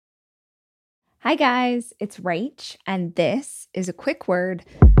Hi, guys, it's Rach, and this is a quick word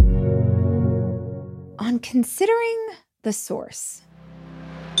on considering the source.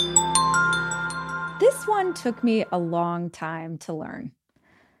 This one took me a long time to learn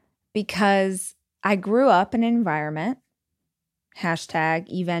because I grew up in an environment, hashtag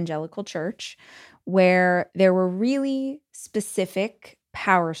evangelical church, where there were really specific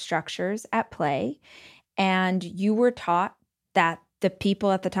power structures at play, and you were taught that the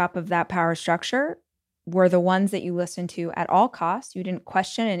people at the top of that power structure were the ones that you listened to at all costs. You didn't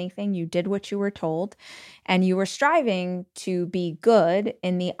question anything. You did what you were told, and you were striving to be good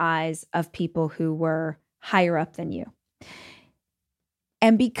in the eyes of people who were higher up than you.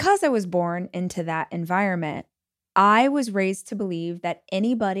 And because I was born into that environment, I was raised to believe that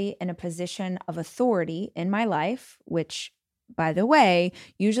anybody in a position of authority in my life, which, by the way,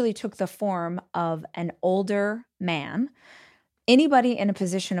 usually took the form of an older man, anybody in a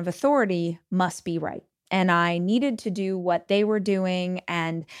position of authority must be right. And I needed to do what they were doing,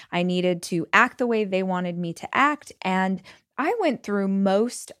 and I needed to act the way they wanted me to act. And I went through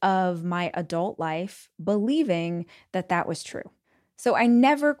most of my adult life believing that that was true. So I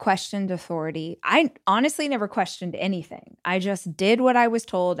never questioned authority. I honestly never questioned anything. I just did what I was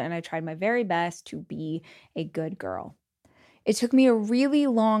told, and I tried my very best to be a good girl. It took me a really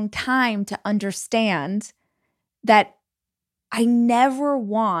long time to understand that I never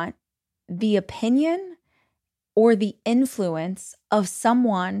want the opinion or the influence of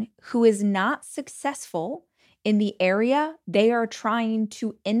someone who is not successful in the area they are trying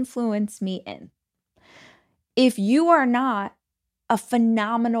to influence me in. If you are not a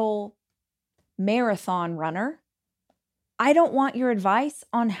phenomenal marathon runner, I don't want your advice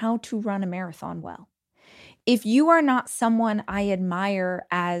on how to run a marathon well. If you are not someone I admire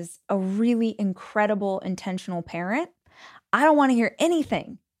as a really incredible intentional parent, I don't want to hear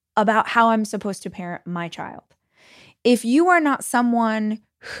anything about how I'm supposed to parent my child. If you are not someone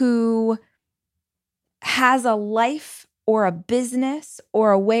who has a life or a business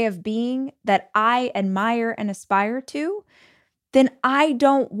or a way of being that I admire and aspire to, then I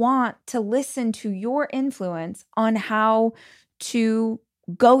don't want to listen to your influence on how to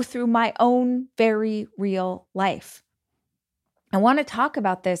go through my own very real life. I want to talk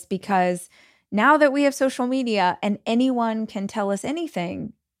about this because now that we have social media and anyone can tell us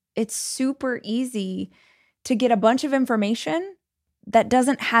anything, it's super easy to get a bunch of information that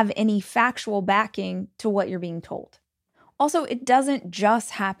doesn't have any factual backing to what you're being told. Also, it doesn't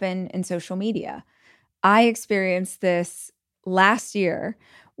just happen in social media. I experienced this last year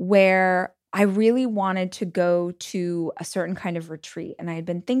where I really wanted to go to a certain kind of retreat. And I had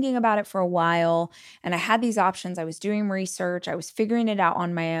been thinking about it for a while. And I had these options. I was doing research. I was figuring it out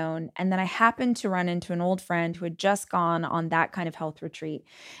on my own. And then I happened to run into an old friend who had just gone on that kind of health retreat.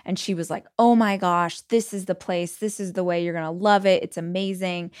 And she was like, oh my gosh, this is the place. This is the way. You're going to love it. It's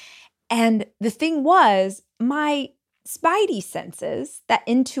amazing. And the thing was, my spidey senses, that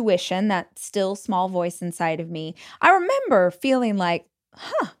intuition, that still small voice inside of me, I remember feeling like,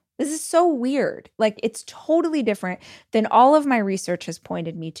 this is so weird. Like, it's totally different than all of my research has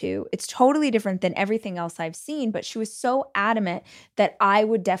pointed me to. It's totally different than everything else I've seen. But she was so adamant that I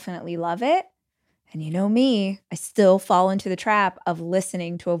would definitely love it. And you know me, I still fall into the trap of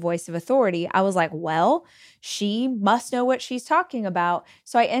listening to a voice of authority. I was like, well, she must know what she's talking about.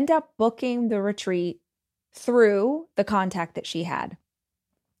 So I end up booking the retreat through the contact that she had.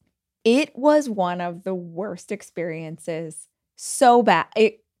 It was one of the worst experiences. So bad.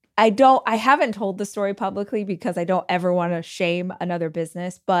 I haven't told the story publicly because I don't ever want to shame another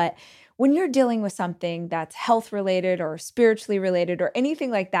business, but when you're dealing with something that's health related or spiritually related or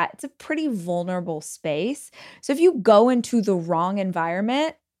anything like that, it's a pretty vulnerable space. So if you go into the wrong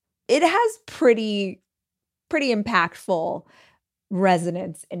environment, it has pretty impactful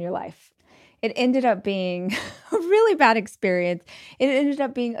resonance in your life. It ended up being a really bad experience. It ended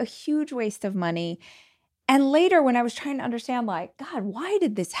up being a huge waste of money. And later, when I was trying to understand, like, God, why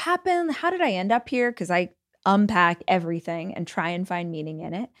did this happen? How did I end up here? Because I unpack everything and try and find meaning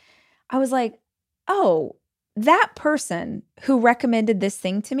in it. I was like, oh, that person who recommended this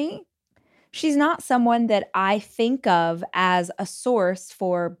thing to me, she's not someone that I think of as a source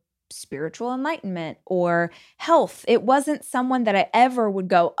for spiritual enlightenment or health. It wasn't someone that I ever would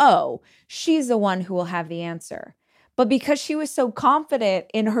go, oh, she's the one who will have the answer. But because she was so confident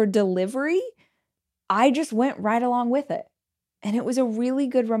in her delivery, I just went right along with it. And it was a really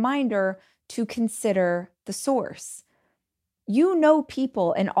good reminder to consider the source. You know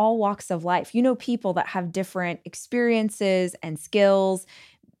people in all walks of life. You know people that have different experiences and skills,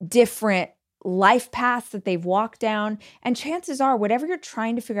 different life paths that they've walked down. And chances are, whatever you're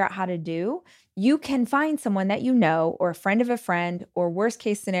trying to figure out how to do, you can find someone that you know, or a friend of a friend, or worst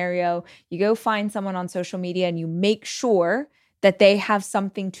case scenario, you go find someone on social media and you make sure that they have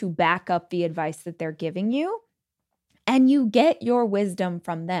something to back up the advice that they're giving you, and you get your wisdom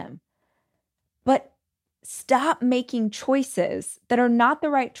from them. But stop making choices that are not the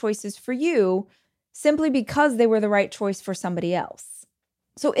right choices for you simply because they were the right choice for somebody else.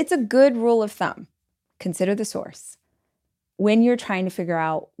 So it's a good rule of thumb. Consider the source when you're trying to figure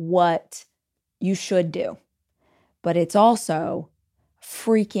out what you should do. But it's also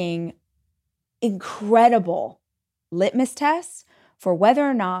freaking incredible litmus test for whether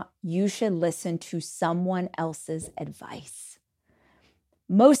or not you should listen to someone else's advice.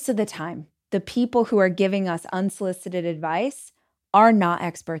 Most of the time, the people who are giving us unsolicited advice are not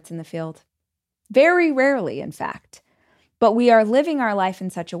experts in the field. Very rarely, in fact. But we are living our life in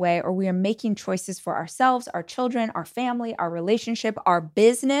such a way, or we are making choices for ourselves, our children, our family, our relationship, our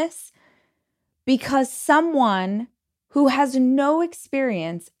business, because someone who has no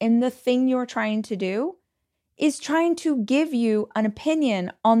experience in the thing you're trying to do is trying to give you an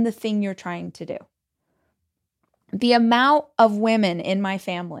opinion on the thing you're trying to do. The amount of women in my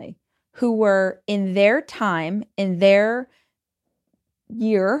family who were in their time, in their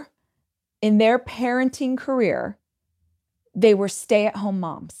year, in their parenting career, they were stay-at-home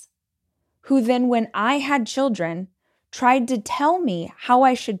moms who then, when I had children, tried to tell me how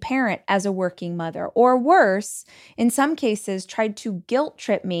I should parent as a working mother, or worse, in some cases, tried to guilt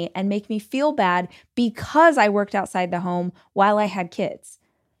trip me and make me feel bad because I worked outside the home while I had kids.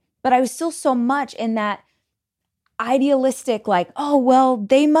 But I was still so much in that idealistic, like, oh, well,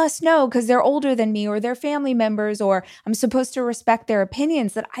 they must know because they're older than me, or they're family members, or I'm supposed to respect their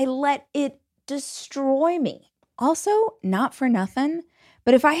opinions, that I let it destroy me. Also, not for nothing,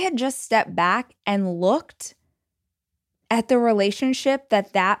 but if I had just stepped back and looked at the relationship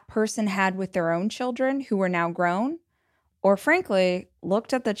that that person had with their own children who were now grown, or frankly,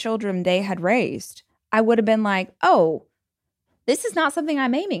 looked at the children they had raised, I would have been like, oh, this is not something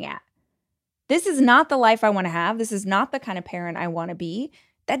I'm aiming at. This is not the life I want to have. This is not the kind of parent I want to be.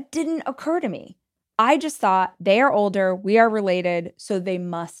 That didn't occur to me. I just thought they are older, we are related, so they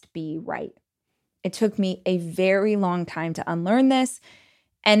must be right. It took me a very long time to unlearn this,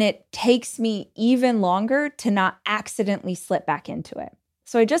 and it takes me even longer to not accidentally slip back into it.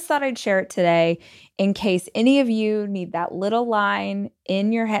 So I just thought I'd share it today in case any of you need that little line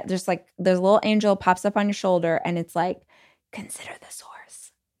in your head. There's a little angel pops up on your shoulder, and it's like, consider the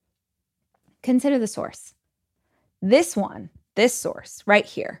source. Consider the source. This source right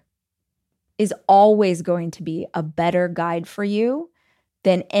here is always going to be a better guide for you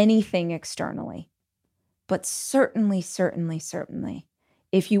than anything externally. But certainly,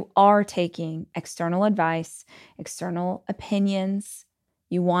 if you are taking external advice, external opinions,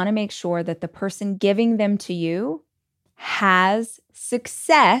 you want to make sure that the person giving them to you has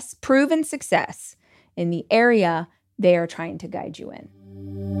success, proven success in the area they are trying to guide you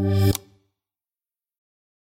in.